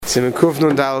Simen Kuf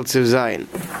Nun Dal Tziv Zayin.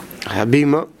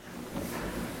 Habima.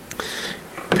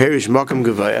 Perish Makam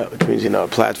Gevaya, which means a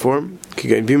platform.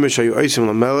 Kigain Bima Shayu Oisim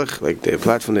LaMelech, like the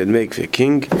platform they'd make for a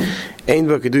king. Ein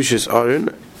Ba Kedushas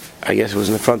Aron. I guess it was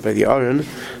in the front by the Aron,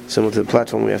 similar to the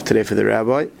platform we have today for the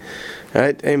rabbi.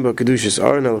 Right? Ein Ba Kedushas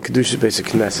Aron, or Kedushas Basic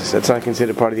Knesses. That's not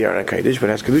considered part of the Aron HaKodesh, but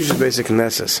it has Kedushas Basic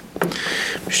Knesses.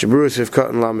 Mishaburu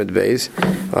Sivkat and Lamed Beis.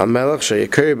 LaMelech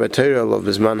Shayakari B'Torah Lov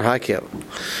Bizman Hakel.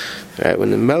 Right,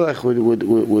 when the Melech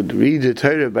would read the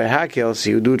Torah by Hakel, so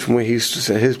he would do it from where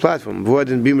his platform. So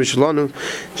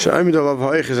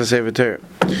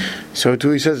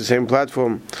too he says the same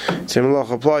platform, same law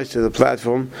applies to the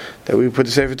platform that we put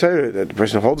the Sefer Torah, that the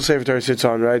person who holds the Sefer Torah sits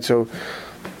on, right? So, you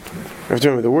have to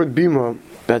remember, the word Bima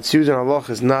that's used in Allah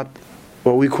is not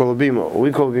what we call a Bima. What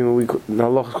we call a Bima, in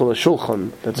Allah is called a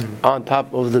Shulchan, that's on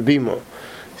top of the Bima.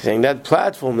 He's saying that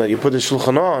platform that you put the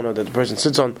Shulchan on, or that the person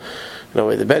sits on,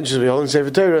 where the benches we hold in Sefer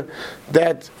Torah,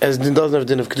 that doesn't have a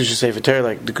din of Kedusha Sefer Torah,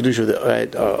 like the Kedusha of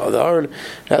the Aron, it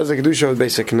has the Kedusha of the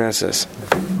basic Knesses.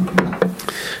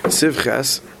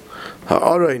 Sivches,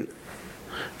 Ha'aron,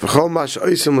 V'chol Mash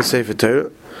Oisim L'Sefer Torah,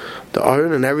 the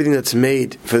Aron and everything that's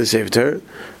made for the Sefer Torah,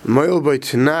 Moil B'y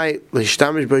Tanai,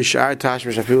 L'Shtamish B'y Sh'ar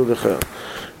Tashmish Afil D'Chel.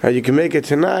 Right, you can make it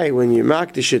tonight when you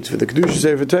mark the shit for the Kedusha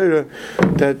Sefer Torah,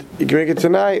 that you can make it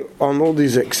tonight on all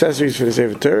these accessories for the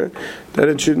Sefer Torah, that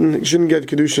it shouldn't get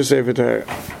Kedusha Sefer Torah.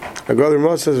 Agadar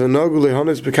Mos says, "V'nogu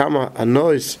lehonis become a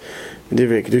noise."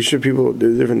 Divrei Kedusha, people, the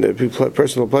different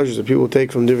personal pleasures that people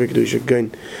take from Divrei Kedusha.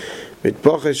 Again, with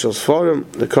Boches shel Sfarim,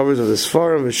 the covers of the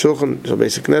Sfarim, with Shulchan shel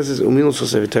Basic Knesses, Uminul shel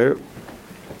Sefer Torah.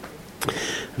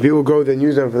 People go then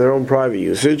use them for their own private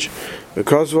usage.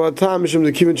 Because of our time,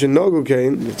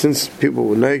 since people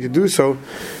would like to do so,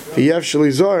 you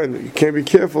can't be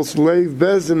careful. Slave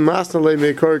bezin masnalei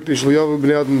mekorik tishliyavu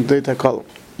b'nei adam data kolom.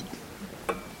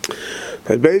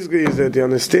 That basically is that the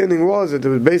understanding was that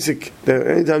there was basic that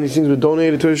anytime these things were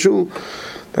donated to a shul,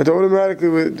 that automatically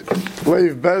would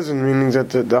leave bezin, meaning that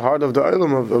the heart of the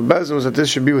ilam of bezin was that this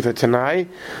should be with a tanai,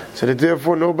 so that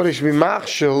therefore nobody should be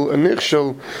machshel and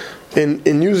nichshel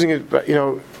in using it,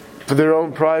 for their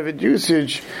own private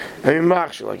usage. I mean,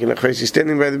 like in a case, you're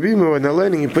standing by the bima and they're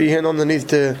learning, you put your hand underneath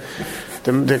the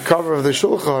cover of the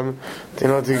shulchan,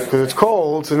 because it's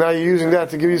cold. So now you're using that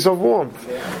to give yourself warmth.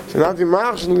 So now the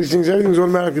machshel, these things, everything's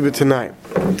automatically with tonight.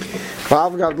 And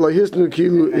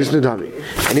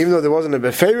even though there wasn't a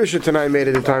beferish tonight made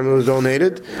at the time it was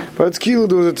donated, but it's kilu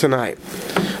there was a tonight.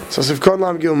 So if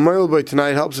Lam Gil Moil by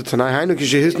tonight helps it tonight.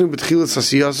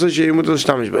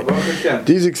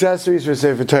 These accessories for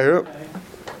Sefer Torah.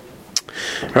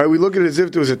 Right, we look at it as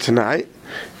if there was a tonight.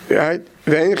 Right?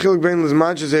 As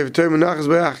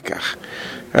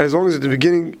long as at the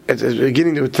beginning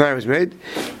the tonight was made,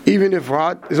 even if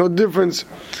what, there's no difference.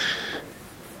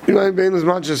 Meaning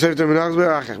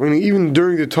even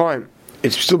during the time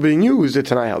it's still being used, the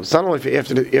Tanai helps. It's not only for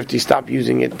after you stop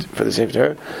using it for the Sefer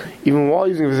Torah, even while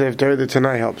using it for the Sefer Torah, the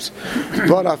Tanai helps.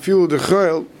 But I feel the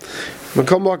Chayil,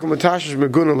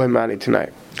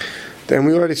 tonight. Then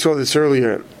we already saw this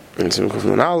earlier in Simchuf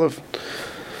Aleph.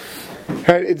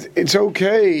 Right, it's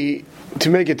okay to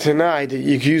make it tonight that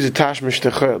you can use a tashmish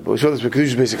techel, but we saw this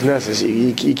because basic knesses.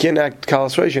 You can't act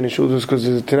calibration in shul just because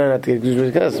there's a tonight not to get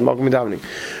basic knesses. Malkum davening.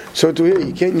 So to here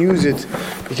you can't use it.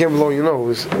 You can't blow your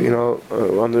nose,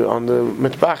 on the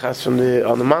mitbachas on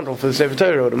the mantle for the Sefer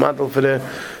Torah or the mantle for the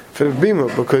bima,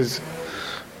 because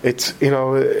it's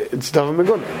it's davar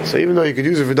megunim. So even though you could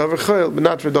use it for davar chayil, but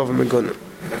not for davar megunim.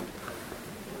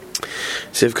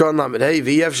 So if people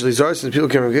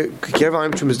can careful,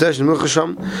 I'm to misdash and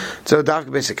milchasham. So dark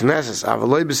basic knesses.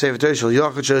 Avaloi b'sefer Torah shel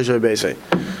yachad shel beisay.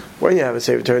 When you have a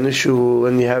Sefer Torah in the shul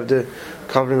and you have the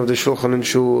covering of the shulchan in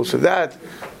shul, so that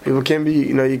people can be,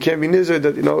 you can't be nizar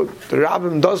that the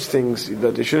rabbim does things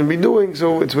that they shouldn't be doing.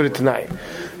 So it's with it tonight.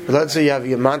 But let's say you have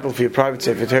your mantle for your private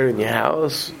Sefer Torah in your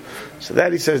house. So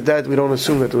that he says that we don't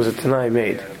assume that there was a tonight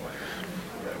made.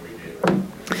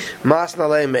 Masna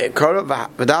lei meikara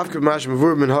v'davke mash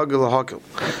mevur min hagel lahakel.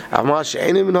 Amash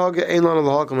einim min hagel ein lana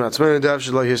lahakel min atzmei nedav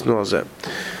shalai hisnu alzeh.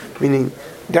 Meaning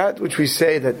that which we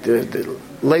say that the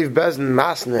leiv bezin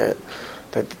masna,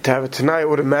 that to have it tonight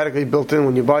automatically built in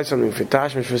when you buy something for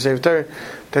tashmish for Sefer Torah,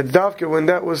 that davke when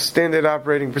that was standard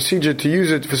operating procedure to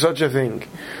use it for such a thing,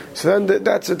 so then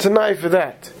that's a tonight for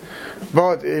that.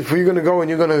 But if you're going to go and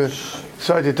you're going to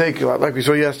decide to take, like we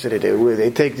saw yesterday,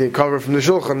 they take the cover from the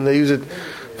shulchan and they use it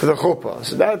for the chuppah.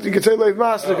 So that you could say like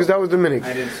master because that was the minig.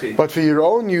 But for your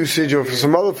own usage or for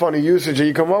some other funny usage that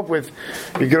you come up with,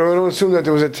 you can only assume that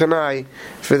there was a tanai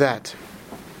for that.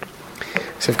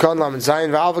 Sefkan Lam Zayin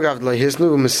V'Alvagav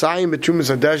Lehisnu Messiah Betrumas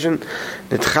Adeshin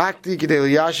Netchakti Kidei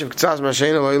Yashiv K'tzas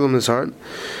Mashena Lo'ilam Nishar.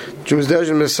 Betrumas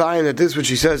Adeshin Messiah, that this which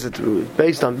he says that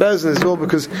based on Bezin is all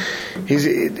because he's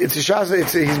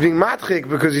being matchik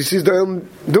because he sees the Olam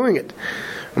doing it.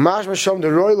 Mash Masham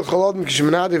the Royal Chaladim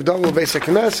Kishmanadiv Davla Beis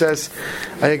HaKnesses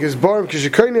Ayek Barim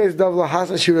Kishikoyne Davla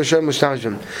Hasan Shir Hashem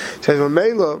Mushtashim. Says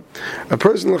Mela, a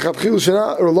person L'Chatchila should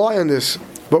not rely on this.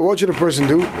 But what should a person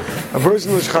do? A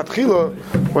person L'Chatchila,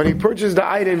 when he purchased the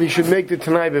item, he should make the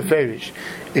Tanai Beferish.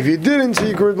 If he didn't,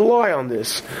 he could rely on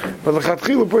this. But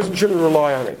L'Chatchila, a person shouldn't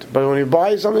rely on it. But when he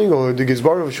buys something, or the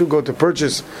Gizbar should go to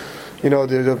purchase,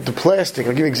 the plastic.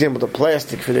 I'll give you an example. The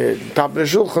plastic for the top of the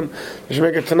shulchan, they should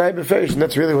make a Tanai Beferish, and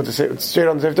that's really what they say. It's straight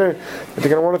on the Sefer. But they're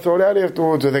going to want to throw it out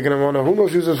afterwards, or they're going to want to, who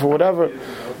knows, use it for whatever,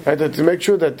 right? To make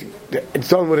sure that it's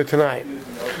done with a Tanai.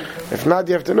 If not,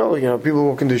 you have to know, people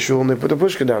walk into shul and they put a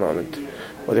pushka down on it.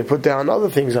 Or they put down other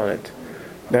things on it.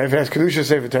 Now, if it has Kedusha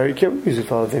Sefer Torah, you can't use it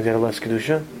for other things that have less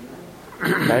Kedusha.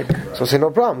 Right? So say,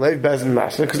 no problem, leave Bezin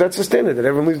Master, because that's the standard, that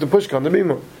everyone leaves the pushka on the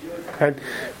bima. Right?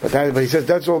 But he says,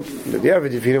 that's all, the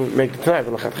average, if you don't make the Tanai.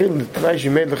 But the Tanai,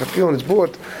 you made the L'Chatchila and it's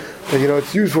bought, then,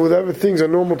 it's used for whatever things are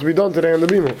normal to be done today on the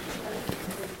bima.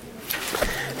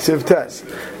 Siv Tes.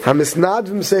 HaMisnad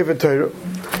v'm Sefer Torah.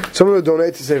 Someone who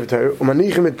donates to Sefer Torah,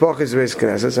 umanichim mit pochis Beis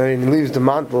Knesset, and he leaves the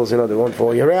mantles, they won't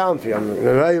fall you around.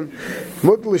 Mutal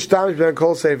ishtamish ben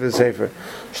kol Sefer Sefer.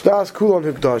 Shtas kulon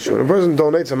hukdashu. When a person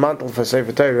donates a mantle for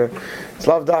Sefer Torah, it's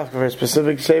lav dafka for a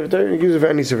specific Sefer Torah, and he gives it for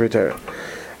any Sefer Torah.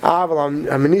 Aval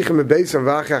hamanichim bebeis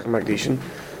v'achach magdishin.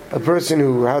 A person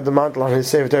who had the mantle on his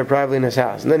Sefer Torah privately in his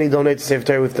house, and then he donates the Sefer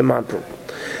Torah with the mantle.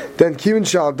 Then kivin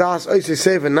shal das oisei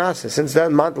Sefer nasa. Since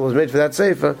that mantle was made for that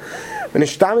Sefer, when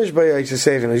ishtamish by oisei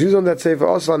Sefer, and he's used on that Sefer,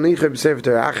 also nicheh b'Sefer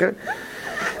Torah acher.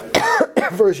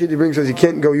 First, he brings says he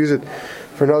can't go use it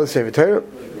for another Sefer Torah.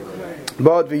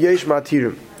 But v'yesh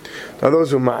matirim. Now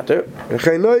those who matter,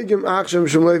 v'chaynoigim achshem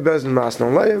shumleiv bezin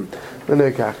masnon leim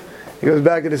v'neikach. He goes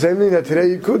back to the same thing that today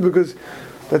you could because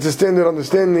that's a standard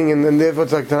understanding, and therefore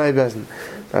it's like Tanai Bezin.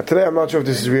 Now today I'm not sure if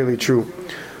this is really true.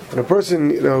 When a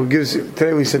person, gives,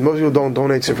 today we said most people don't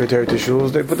donate Sefer Torah to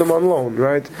shuls, they put them on loan,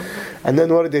 right? And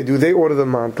then what do? They order the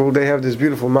mantle, they have this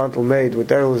beautiful mantle made with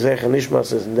Derel Zech and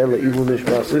Nishmases and Derel Evil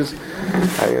Nishmases,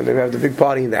 and they have the big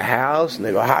party in the house, and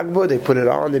they go Hagbah, they put it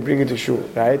on, they bring it to shul,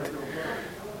 right?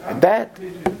 And that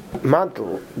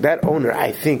mantle, that owner,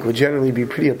 I think, would generally be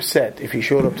pretty upset if he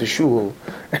showed up to shul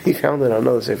and he found it on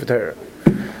another Sefer Torah.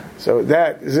 So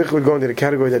that Zich would go into the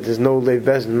category that there's no Leiv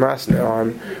Bezin Masna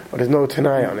on, or there's no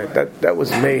Tanai on it. That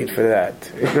was made for that.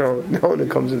 No one who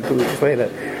comes into the play that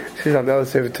she's on the other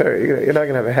Sefer Torah. You're not going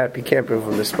to have a happy camper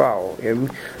from the spal.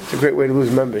 It's a great way to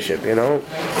lose membership,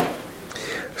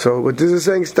 So what this is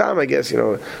saying, Stam, I guess,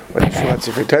 when you had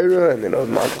Sefer Torah, and the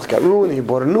mantle got ruined, and you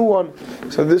bought a new one.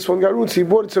 So this one got ruined, so you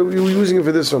bought it, so you were using it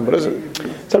for this one. But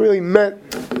it's not really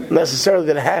meant necessarily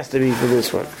that it has to be for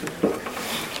this one.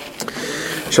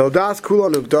 Shaldas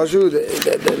kulon ukdashu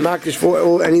the makish for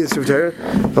all any of the Sefer Torah.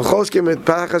 The choskim with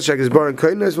pachas shekes bar and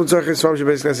kindness will tzarchis from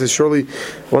Shabbos Knesset is surely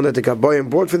one that the Gabbai and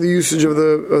bought for the usage of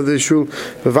the shul.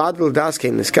 Bevad will das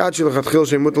kein neskach lechatchil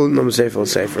shemutal nom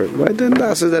sefer. Right, then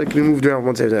das says that it can be moved around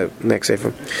one sefer to the next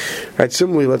sefer. Right,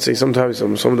 similarly, let's say sometimes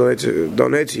someone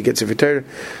donates, you get Sefer Torah,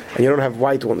 and you don't have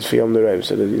white ones for Yom Noraim,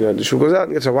 so that, the shul goes out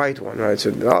and gets a white one, right?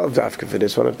 So I'll have to ask for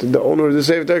this one. If the owner of the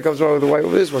Sefer Torah comes along with the white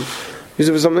one for this one, use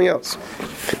it for something else.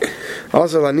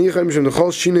 Also, why can't you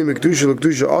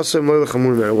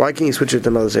switch it to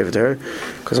another Sefer Torah?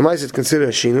 Because the Ma'aseh is considered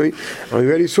a shinui, and we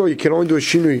already saw you can only do a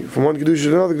shinui from one kedusha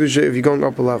to another kedusha if you're going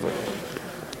up a level.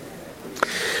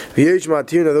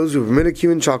 Those who permit a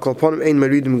kivin shall call upon him ein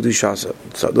meridim kedusha.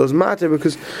 So those matter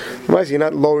because the Ma'aseh, you're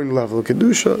not lowering the level of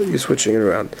kedusha, you're switching it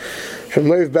around. From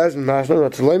Leiv Bezin Masna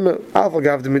to Leima Alpha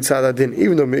Gav the Mitzad Adin,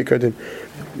 even though Meikar Din.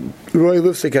 Roy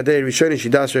lives like a day, Rishon, she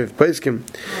does Rev Paiskim,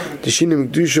 the Shinim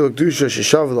Gdusha,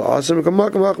 Shishav, Awesome,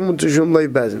 Kamakam to Shum Leiv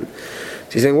Bezin.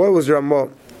 She's saying, what was the Ramah?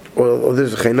 Or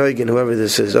this is Chenoigin, whoever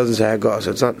this is, doesn't say Haggah,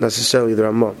 so it's not necessarily the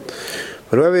Ramah.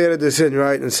 But whoever added this in,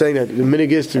 right, and saying that the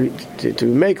minig is to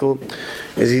Mekel,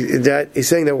 he's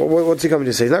saying that, what's he coming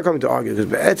to say? He's not coming to argue, because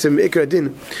Be'etzim Ikra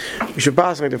Din, we should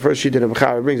pass like the first sheet that the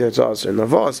Mechaber brings, that's also in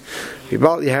Navos. You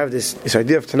have this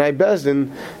idea of Tanai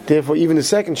Bezdin, therefore even the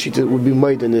second sheet would be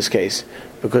made in this case,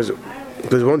 because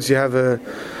once you have a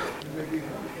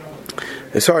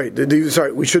we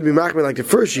should be machmir like the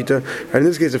first shita, and in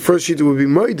this case the first shita would be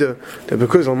moida, that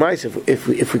because on mice, if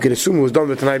we could assume it was done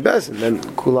with Tanai Bezin, then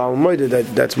kula moida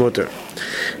that's mutter.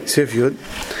 Sif Yud.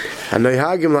 guess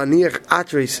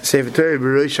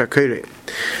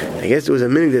it was a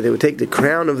minute that they would take the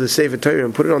crown of the Sefer Torah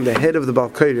and put it on the head of the Baal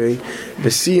Koreh,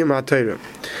 B'siyam HaTorah.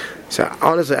 So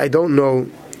honestly, I don't know.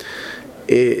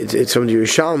 It's from the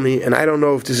Yerushalmi, and I don't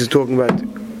know if this is talking about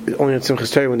only at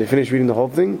Simchas Torah when they finish reading the whole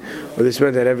thing, or this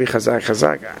meant that every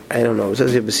chazak. I don't know. It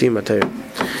says here B'siyam HaTorah.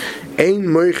 Ein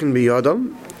moichin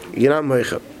b'yadam, you're not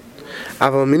moichin.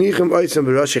 Aval minichem oitzem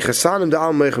b'rashi chasanim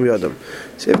da'al moichem yadam.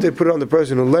 So if they put it on the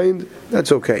person who lamed,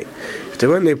 that's okay.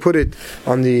 When they put it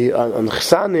on the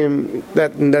chasanim,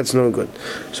 that's no good.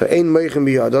 So ein moichin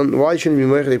b'yadam. Why shouldn't it be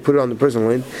moichin? They put it on the person who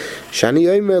lamed. Shani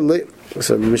yomer.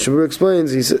 So Mishnah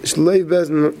explains. He says leiv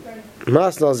bezn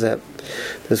masnal zeh.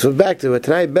 This was back to it.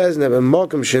 Tonight, Bezneb and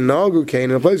Malcolm Shenagu came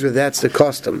in a place where that's the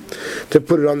custom to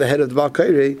put it on the head of the Baal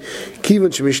Koreh.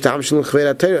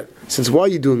 Since why are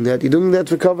you doing that? You're doing that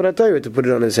for Kavod HaTorah, to put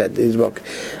it on his head. His book.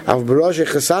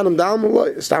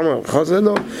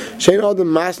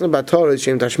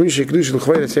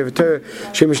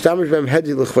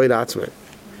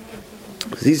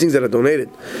 These things that are donated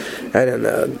and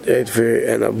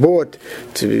bought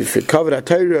for Kavod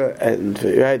HaTorah and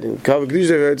Kavod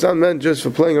Kedusha, it's not meant just for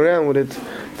playing around with it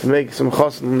to make some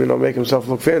chassan, make himself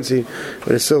look fancy with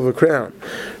a silver crown,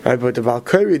 right? But the Baal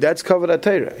Koreh, that's Kavod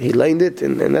HaTorah. He laid it,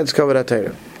 and that's Kavod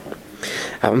HaTorah.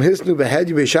 On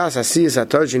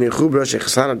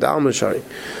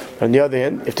the other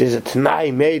hand, if there's a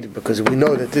Tanai made, because we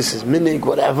know that this is minig,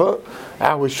 whatever,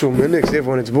 our shul minig, so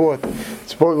when it's bought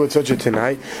with such a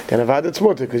Tanai, then avad it's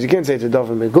mutter, because you can't say it's a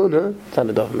davar meguna, it's not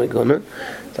a davar meguna,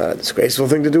 it's not a disgraceful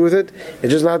thing to do with it,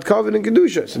 it's just not covered in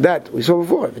Kedusha. So that, we saw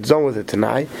before, if it's done with a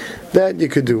Tanai, that you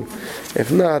could do. If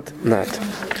not, not.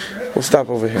 We'll stop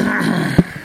over here.